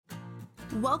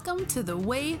Welcome to The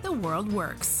Way the World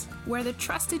Works, where the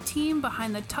trusted team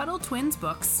behind the Tuttle Twins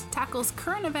books tackles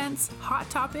current events, hot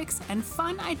topics, and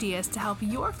fun ideas to help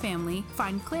your family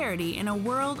find clarity in a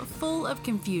world full of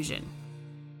confusion.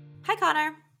 Hi,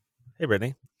 Connor. Hey,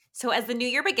 Brittany. So as the new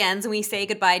year begins and we say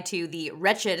goodbye to the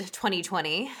wretched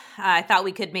 2020, I thought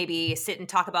we could maybe sit and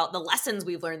talk about the lessons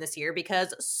we've learned this year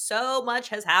because so much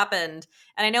has happened.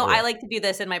 And I know I like to do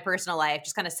this in my personal life,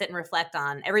 just kind of sit and reflect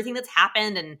on everything that's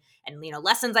happened and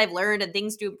lessons I've learned and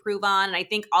things to improve on. And I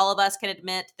think all of us can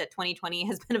admit that 2020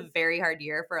 has been a very hard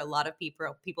year for a lot of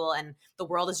people and the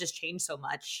world has just changed so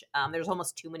much. There's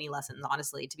almost too many lessons,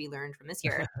 honestly, to be learned from this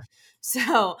year.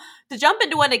 So to jump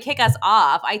into one to kick us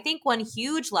off, I think one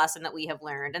huge lesson that we have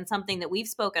learned and something that we've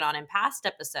spoken on in past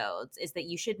episodes is that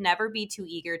you should never be too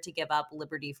eager to give up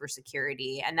liberty for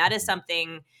security. And that is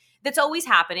something that's always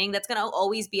happening. That's going to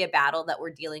always be a battle that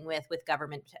we're dealing with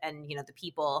government and, the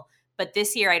people. But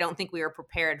this year, I don't think we were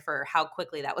prepared for how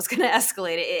quickly that was going to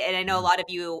escalate. And I know a lot of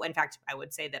you, in fact, I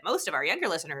would say that most of our younger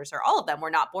listeners, or all of them, were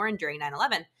not born during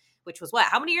 9/11, which was what,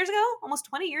 how many years ago? Almost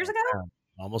 20 years ago?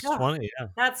 Almost 20, yeah.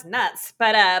 That's nuts.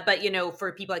 But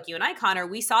for people like you and I, Connor,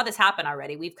 we saw this happen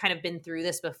already. We've kind of been through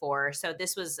this before. So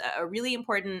this was a really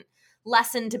important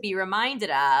lesson to be reminded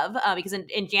of because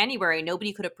in January,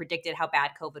 nobody could have predicted how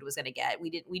bad COVID was going to get.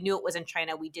 We knew it was in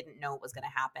China. We didn't know it was going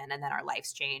to happen. And then our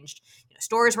lives changed.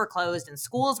 Stores were closed and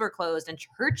schools were closed and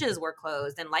churches were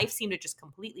closed and life seemed to just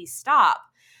completely stop.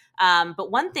 But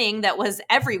one thing that was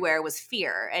everywhere was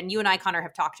fear. And you and I, Connor,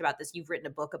 have talked about this. You've written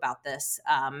a book about this.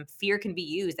 Fear can be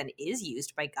used and is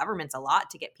used by governments a lot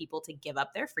to get people to give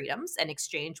up their freedoms and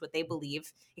exchange it for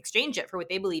what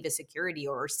they believe is security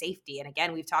or safety. And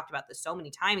again, we've talked about this so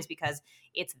many times because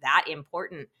it's that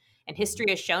important. And history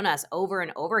has shown us over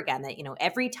and over again that,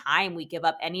 every time we give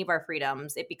up any of our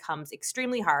freedoms, it becomes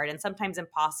extremely hard and sometimes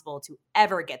impossible to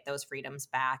ever get those freedoms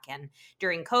back. And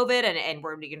during COVID, and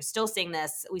we're still seeing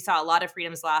this, we saw a lot of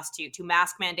freedoms lost to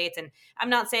mask mandates. And I'm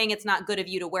not saying it's not good of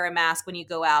you to wear a mask when you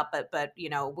go out, but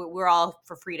we're all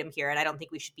for freedom here. And I don't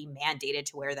think we should be mandated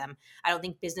to wear them. I don't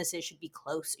think businesses should be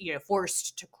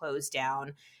forced to close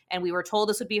down. And we were told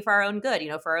this would be for our own good,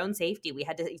 for our own safety. We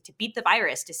had to beat the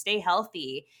virus, to stay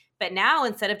healthy. But now,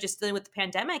 instead of just dealing with the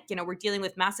pandemic, we're dealing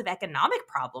with massive economic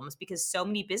problems because so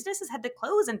many businesses had to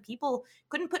close and people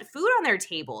couldn't put food on their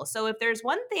table. So if there's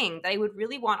one thing that I would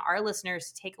really want our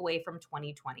listeners to take away from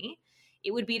 2020, it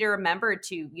would be to remember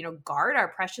to, guard our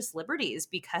precious liberties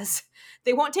because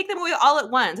they won't take them away all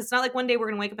at once. It's not like one day we're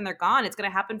going to wake up and they're gone. It's going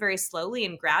to happen very slowly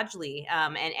and gradually.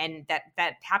 And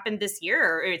that happened this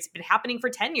year, or it's been happening for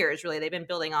 10 years, really. They've been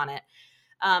building on it.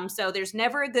 So there's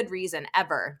never a good reason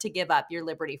ever to give up your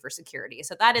liberty for security.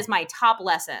 So that is my top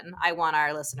lesson I want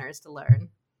our listeners to learn.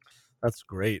 That's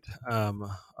great. A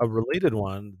related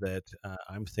one that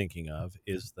I'm thinking of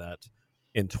is that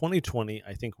in 2020,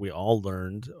 I think we all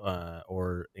learned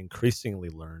or increasingly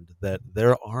learned that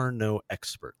there are no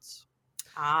experts.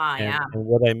 And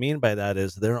what I mean by that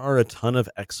is there are a ton of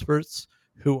experts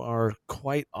who are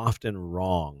quite often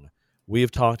wrong.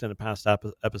 We've talked in a past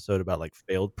episode about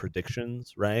failed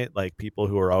predictions, right? Like people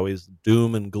who are always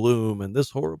doom and gloom and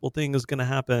this horrible thing is going to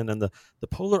happen and the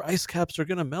polar ice caps are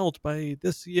going to melt by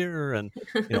this year and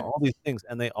all these things.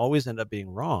 And they always end up being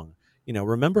wrong.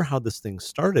 Remember how this thing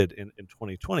started in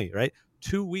 2020, right?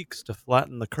 2 weeks to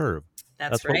flatten the curve.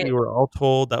 That's right. What we were all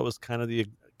told. That was kind of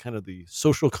the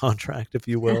social contract, if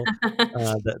you will,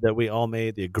 that we all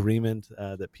made, the agreement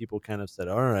that people kind of said,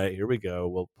 all right, here we go.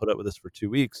 We'll put up with this for 2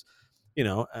 weeks.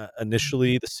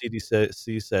 Initially the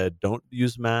CDC said, don't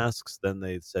use masks. Then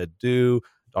they said, do.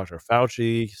 Dr.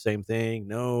 Fauci, same thing.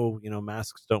 No,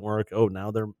 masks don't work. Oh,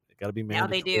 now they're got to be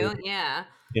mandatory. Now they do. Yeah.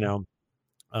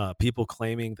 People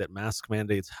claiming that mask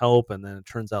mandates help. And then it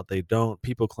turns out they don't.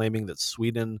 People claiming that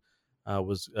Sweden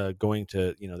was going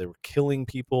to, they were killing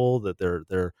people, that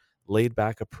their laid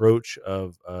back approach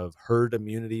of herd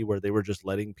immunity, where they were just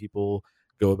letting people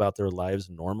go about their lives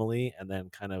normally and then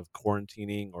kind of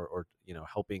quarantining or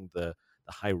helping the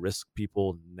high risk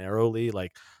people narrowly,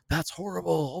 that's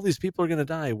horrible. All these people are going to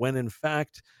die, when in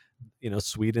fact,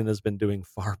 Sweden has been doing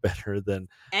far better than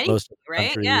most of the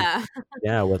countries. Yeah.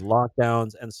 Yeah, with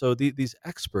lockdowns. And so these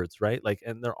experts, right?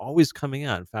 And they're always coming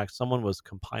out. In fact, someone was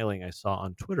compiling, I saw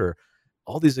on Twitter,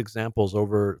 all these examples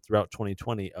throughout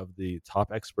 2020 of the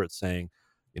top experts saying,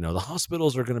 the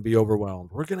hospitals are going to be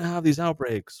overwhelmed. We're going to have these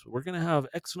outbreaks. We're going to have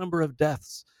X number of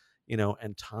deaths,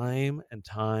 and time and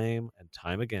time and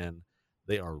time again,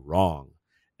 they are wrong.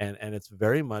 And it's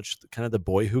very much kind of the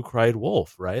boy who cried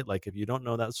wolf, right? If you don't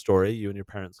know that story, you and your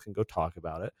parents can go talk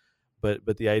about it.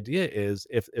 But the idea is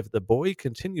if the boy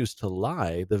continues to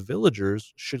lie, the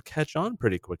villagers should catch on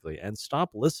pretty quickly and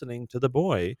stop listening to the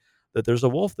boy that there's a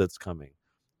wolf that's coming,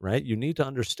 right? You need to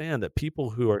understand that people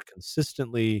who are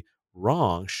consistently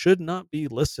wrong should not be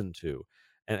listened to.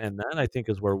 And that I think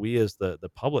is where we as the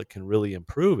public can really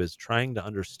improve, is trying to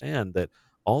understand that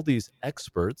all these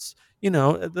experts,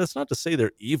 that's not to say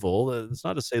they're evil. It's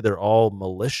not to say they're all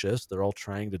malicious. They're all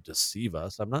trying to deceive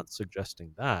us. I'm not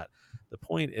suggesting that. The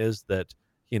point is that,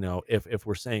 if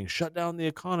we're saying shut down the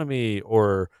economy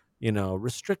or,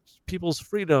 restrict people's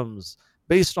freedoms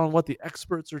based on what the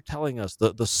experts are telling us,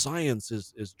 the science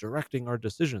is directing our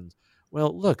decisions.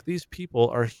 Well, look, these people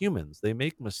are humans. They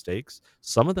make mistakes.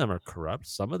 Some of them are corrupt.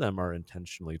 Some of them are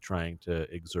intentionally trying to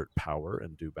exert power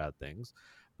and do bad things.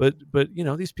 But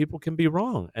these people can be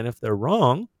wrong. And if they're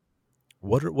wrong,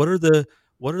 what are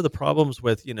the problems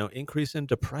with increase in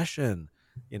depression,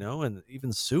 and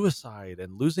even suicide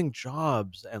and losing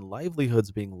jobs and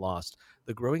livelihoods being lost,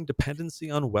 the growing dependency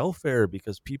on welfare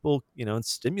because people, and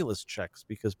stimulus checks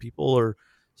because people are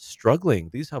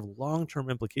struggling. These have long-term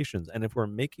implications, and if we're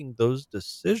making those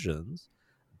decisions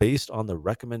based on the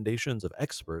recommendations of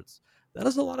experts, that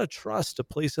is a lot of trust to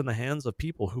place in the hands of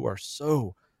people who are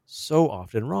so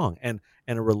often wrong. And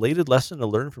a related lesson to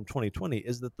learn from 2020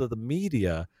 is that the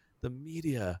media,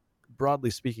 broadly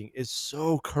speaking, is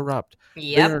so corrupt. They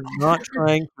Yep. are not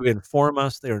trying to inform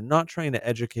us. They are not trying to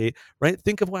educate, right?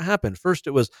 Think of what happened. First,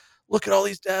 it was, look at all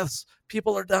these deaths.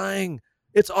 People are dying.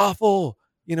 It's awful.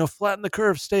 Flatten the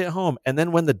curve, stay at home. And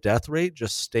then when the death rate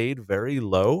just stayed very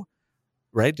low,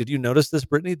 right? Did you notice this,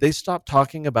 Brittany? They stopped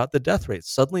talking about the death rate.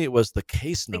 Suddenly it was the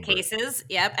case The number, cases,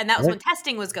 yep, and that was right? when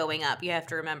testing was going up, you have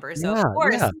to remember. So,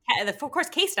 Yeah, yeah, of course,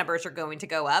 case numbers are going to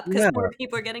go up because yeah. more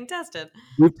people are getting tested.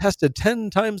 We've tested 10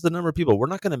 times the number of people. We're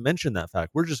not going to mention that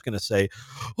fact. We're just going to say,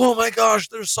 oh my gosh,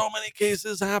 there's so many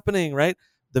cases happening, right?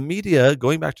 The media,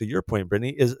 going back to your point,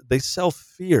 Brittany, is they sell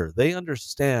fear. They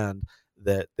understand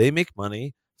that they make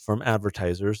money from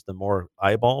advertisers. The more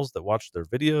eyeballs that watch their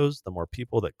videos, the more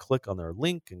people that click on their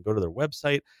link and go to their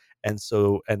website. And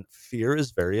fear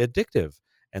is very addictive.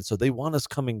 And so they want us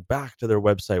coming back to their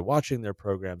website, watching their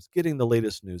programs, getting the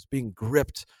latest news, being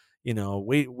gripped,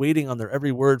 waiting on their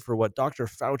every word for what Dr.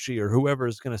 Fauci or whoever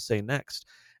is going to say next.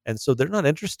 And so they're not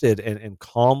interested in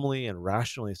calmly and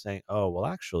rationally saying, oh, well,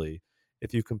 actually,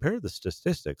 if you compare the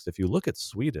statistics, if you look at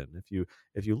Sweden, if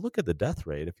you look at the death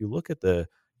rate, if you look at the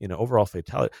overall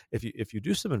fatality, if you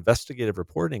do some investigative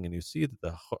reporting and you see that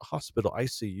the hospital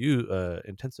ICU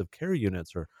intensive care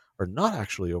units are not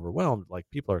actually overwhelmed like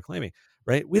people are claiming,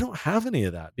 right? We don't have any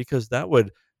of that because that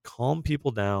would calm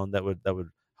people down. That would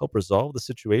help resolve the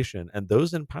situation. And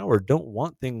those in power don't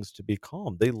want things to be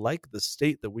calm. They like the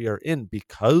state that we are in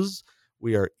because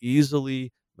we are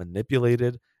easily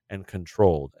manipulated and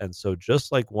controlled. And so,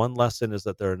 just like one lesson is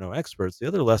that there are no experts, the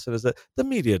other lesson is that the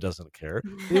media doesn't care.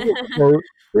 They will quote,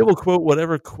 they will quote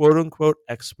whatever quote unquote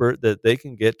expert that they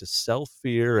can get to sell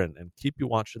fear and keep you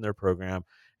watching their program.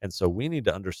 And so, we need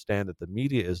to understand that the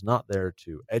media is not there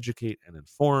to educate and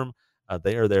inform.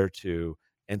 They are there to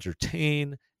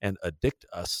entertain and addict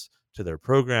us to their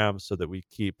programs so that we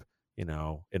keep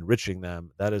enriching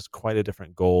them. That is quite a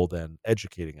different goal than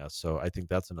educating us. So I think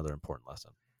that's another important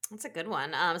lesson. That's a good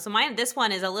one. So this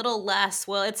one is a little less,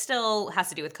 well, it still has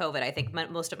to do with COVID. I think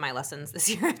most of my lessons this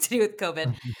year have to do with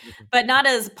COVID, but not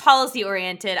as policy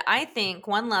oriented. I think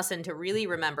one lesson to really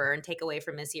remember and take away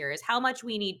from this year is how much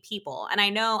we need people. And I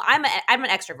know I'm an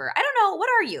extrovert. I don't know. What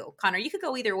are you, Connor? You could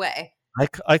go either way.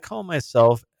 I call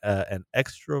myself an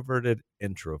extroverted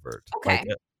introvert. Like,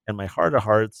 Okay. in my heart of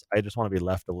hearts, I just want to be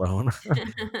left alone.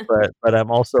 But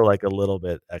I'm also like a little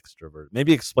bit extrovert.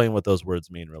 Maybe explain what those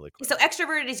words mean really quick. So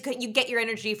extroverted is you get your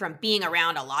energy from being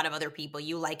around a lot of other people.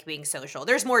 You like being social.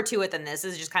 There's more to it than this.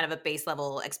 This is just kind of a base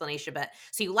level explanation. But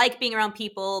so you like being around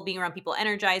people. Being around people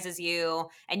energizes you,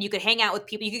 and you could hang out with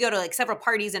people. You could go to like several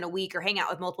parties in a week or hang out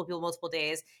with multiple people multiple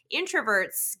days.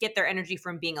 Introverts get their energy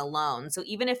from being alone. So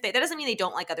even if that doesn't mean they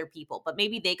don't like other people, but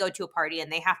maybe they go to a party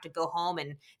and they have to go home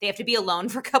and they have to be alone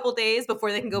for a couple days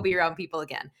before they can go be around people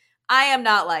again. I am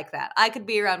not like that. I could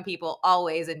be around people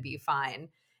always and be fine.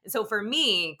 And so for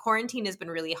me, quarantine has been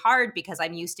really hard because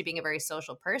I'm used to being a very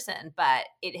social person, but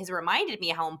it has reminded me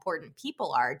how important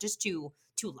people are just to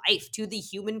life, to the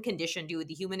human condition, to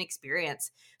the human experience.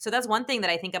 So that's one thing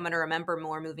that I think I'm going to remember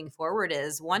more moving forward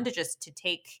is one to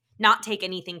not take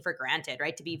anything for granted,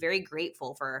 right? To be very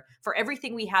grateful for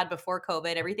everything we had before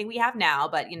COVID, everything we have now,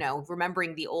 but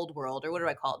remembering the old world, or what do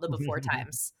I call it? The before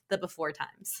times. The before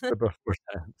times. The before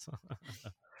times.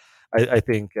 I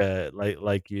think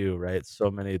like you, right?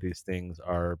 So many of these things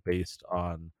are based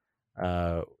on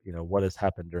what has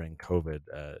happened during COVID,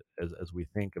 as we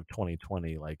think of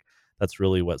 2020, like that's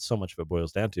really what so much of it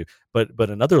boils down to. But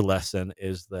another lesson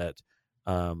is that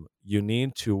you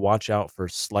need to watch out for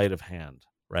sleight of hand,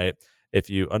 right? If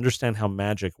you understand how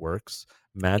magic works,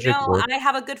 magic works. I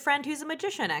have a good friend who's a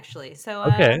magician, actually. So,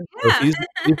 Okay, so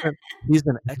yeah, he's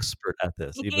an expert at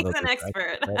this, even he's though an they're practicing,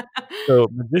 expert. right? So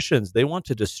magicians, they want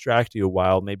to distract you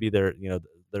while maybe they're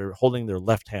holding their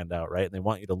left hand out, right? And they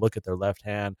want you to look at their left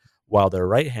hand while their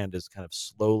right hand is kind of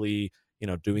slowly,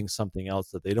 doing something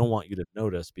else that they don't want you to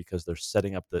notice because they're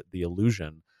setting up the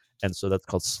illusion. And so that's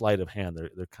called sleight of hand.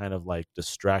 They're kind of like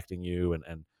distracting you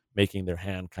and making their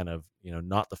hand kind of,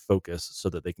 not the focus so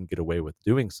that they can get away with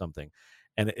doing something.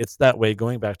 And it's that way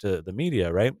going back to the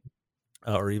media, right?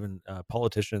 Or even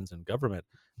politicians and government,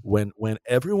 when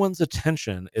everyone's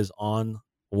attention is on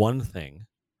one thing,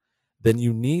 then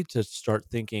you need to start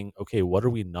thinking, okay, what are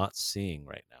we not seeing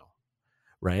right now?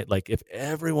 Right? Like if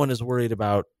everyone is worried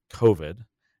about COVID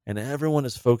and everyone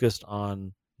is focused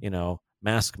on,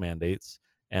 mask mandates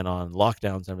and on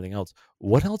lockdowns and everything else,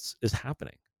 what else is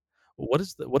happening? What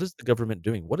is the government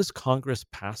doing? What is Congress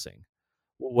passing?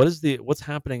 What's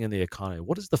happening in the economy?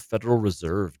 What is the Federal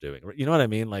Reserve doing? You know what I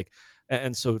mean? Like,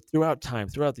 and so throughout time,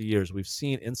 throughout the years, we've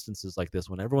seen instances like this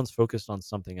when everyone's focused on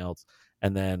something else,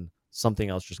 and then something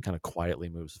else just kind of quietly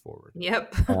moves forward.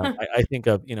 Yep. I think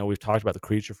of, we've talked about the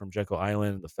creature from Jekyll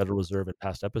Island, the Federal Reserve in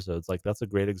past episodes. Like that's a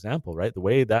great example, right? The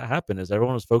way that happened is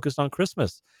everyone was focused on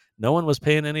Christmas. No one was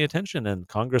paying any attention, and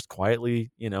Congress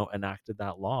quietly, enacted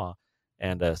that law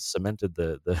and cemented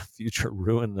the future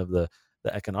ruin of the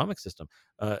economic system.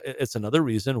 It's another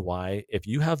reason why if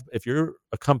you're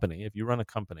a company, if you run a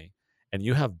company and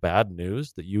you have bad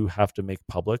news that you have to make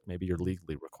public, maybe you're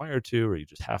legally required to, or you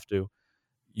just have to,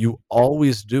 you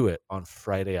always do it on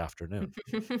Friday afternoon.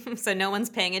 So no one's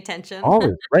paying attention.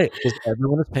 Always, right? Because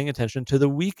everyone is paying attention to the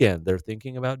weekend. They're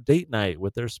thinking about date night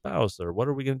with their spouse, or what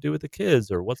are we going to do with the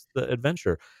kids, or what's the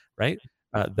adventure, right?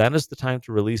 That is the time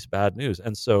to release bad news.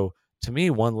 And so, to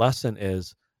me, one lesson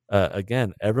is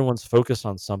again, everyone's focused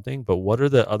on something, but what are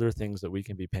the other things that we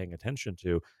can be paying attention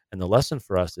to? And the lesson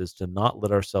for us is to not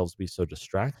let ourselves be so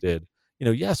distracted.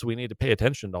 Yes, we need to pay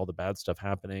attention to all the bad stuff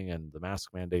happening and the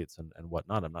mask mandates and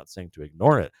whatnot. I'm not saying to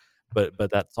ignore it, but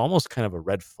that's almost kind of a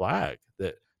red flag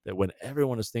that when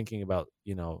everyone is thinking about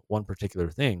one particular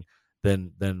thing,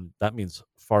 then that means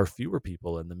far fewer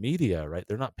people in the media, right?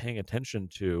 They're not paying attention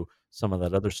to some of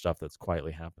that other stuff that's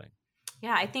quietly happening.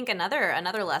 Yeah, I think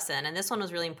another lesson, and this one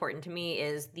was really important to me,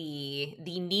 is the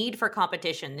need for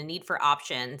competition, the need for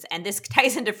options, and this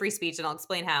ties into free speech, and I'll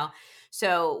explain how.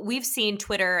 So we've seen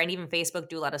Twitter and even Facebook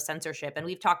do a lot of censorship, and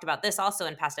we've talked about this also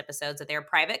in past episodes that they're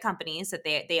private companies, that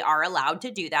they are allowed to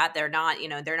do that. They're not,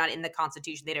 they're not in the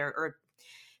Constitution. Or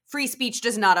free speech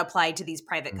does not apply to these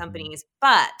private companies.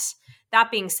 But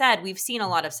that being said, we've seen a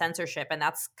lot of censorship, and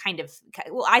that's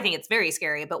well, I think it's very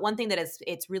scary. But one thing that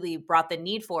it's really brought the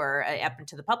need for up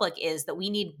into the public is that we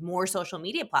need more social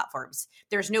media platforms.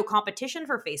 There's no competition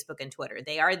for Facebook and Twitter.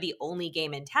 They are the only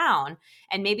game in town.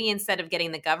 And maybe instead of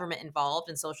getting the government involved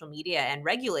in social media and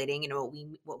regulating,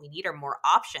 what we need are more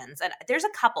options. And there's a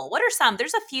couple. What are some?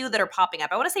 There's a few that are popping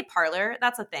up. I want to say Parler.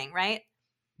 That's a thing, right?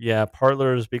 Yeah,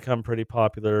 Parler's become pretty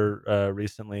popular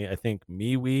recently. I think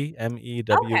MeWe, Okay.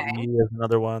 MEWE, is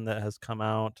another one that has come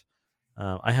out.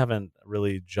 I haven't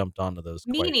really jumped onto those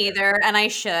Me quite yet. neither, and I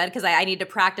should because I need to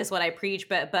practice what I preach.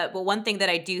 But one thing that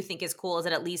I do think is cool is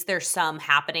that at least there's some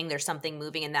happening. There's something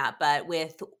moving in that. But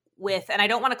with and I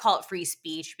don't want to call it free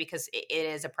speech because it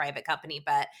is a private company.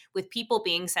 But with people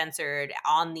being censored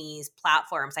on these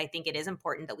platforms, I think it is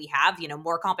important that we have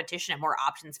more competition and more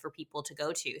options for people to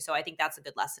go to. So I think that's a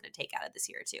good lesson to take out of this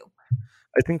year too.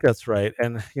 I think that's right.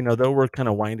 And, though we're kind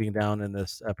of winding down in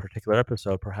this particular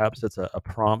episode, perhaps it's a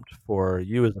prompt for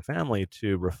you as a family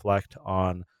to reflect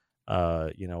on,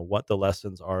 what the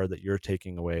lessons are that you're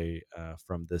taking away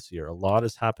from this year. A lot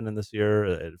has happened in this year.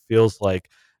 It feels like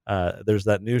there's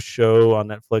that new show on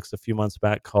Netflix a few months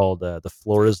back called The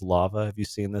Floor is Lava. Have you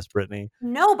seen this, Brittany?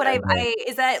 No, but And, I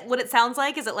is that what it sounds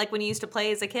like? Is it like when you used to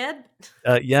play as a kid?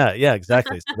 yeah,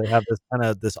 exactly. So they have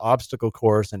this obstacle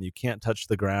course, and you can't touch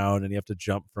the ground, and you have to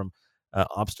jump from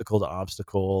obstacle to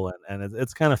obstacle, and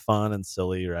it's kind of fun and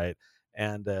silly, right?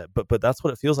 And but that's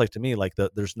what it feels like to me. Like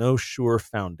there's no sure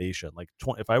foundation. Like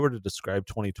if I were to describe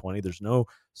 2020, there's no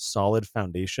solid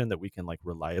foundation that we can like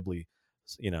reliably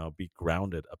be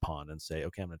grounded upon and say,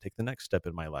 okay, I'm going to take the next step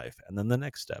in my life, and then the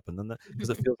next step, and then because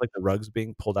it feels like the rug's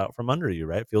being pulled out from under you,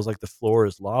 right? It feels like the floor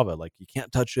is lava, like you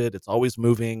can't touch it, it's always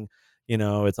moving,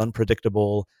 it's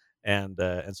unpredictable. And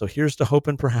so here's to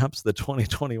hoping perhaps that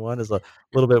 2021 is a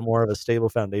little bit more of a stable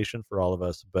foundation for all of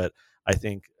us. But I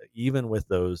think even with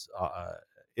those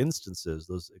instances,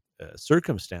 those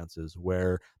circumstances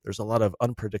where there's a lot of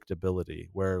unpredictability,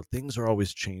 where things are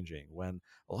always changing, when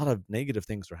a lot of negative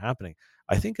things are happening,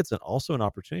 I think it's also an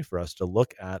opportunity for us to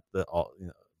look at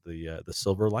the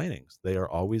silver linings. They are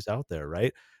always out there,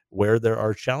 right? Where there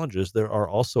are challenges, there are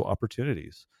also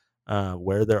opportunities.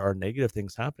 Where there are negative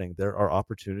things happening, there are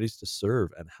opportunities to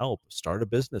serve and help, start a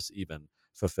business, even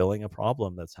fulfilling a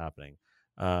problem that's happening.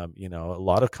 A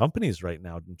lot of companies right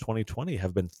now in 2020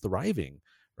 have been thriving,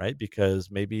 right?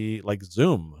 Because maybe like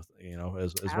Zoom,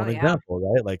 as Oh one yeah. example,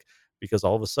 right? Like because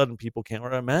all of a sudden people can't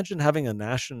imagine having a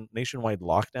nationwide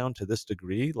lockdown to this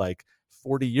degree, like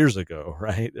 40 years ago,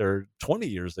 right? Or 20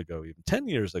 years ago, even 10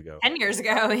 years ago. 10 years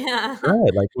ago, yeah.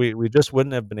 Right, like, we just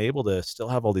wouldn't have been able to still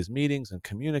have all these meetings and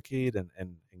communicate and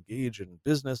engage in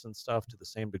business and stuff to the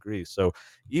same degree. So,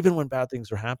 even when bad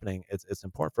things are happening, it's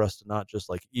important for us to not just,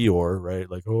 like, Eeyore, right?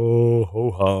 Like, "Oh,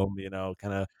 ho hum,"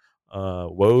 kinda,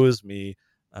 "Woe is me,"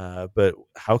 but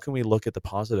how can we look at the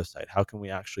positive side? How can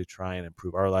we actually try and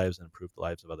improve our lives and improve the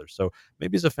lives of others? So,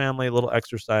 maybe as a family, a little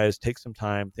exercise, take some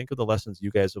time, think of the lessons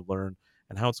you guys have learned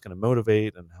and how it's gonna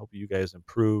motivate and help you guys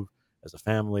improve as a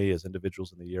family, as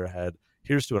individuals in the year ahead.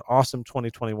 Here's to an awesome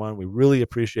 2021. We really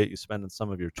appreciate you spending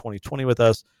some of your 2020 with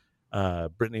us.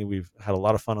 Brittany, we've had a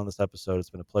lot of fun on this episode. It's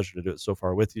been a pleasure to do it so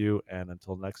far with you. And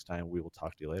until next time, we will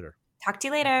talk to you later. Talk to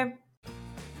you later.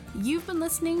 You've been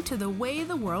listening to The Way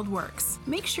the World Works.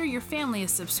 Make sure your family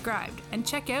is subscribed and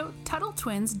check out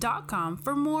TuttleTwins.com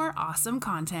for more awesome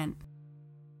content.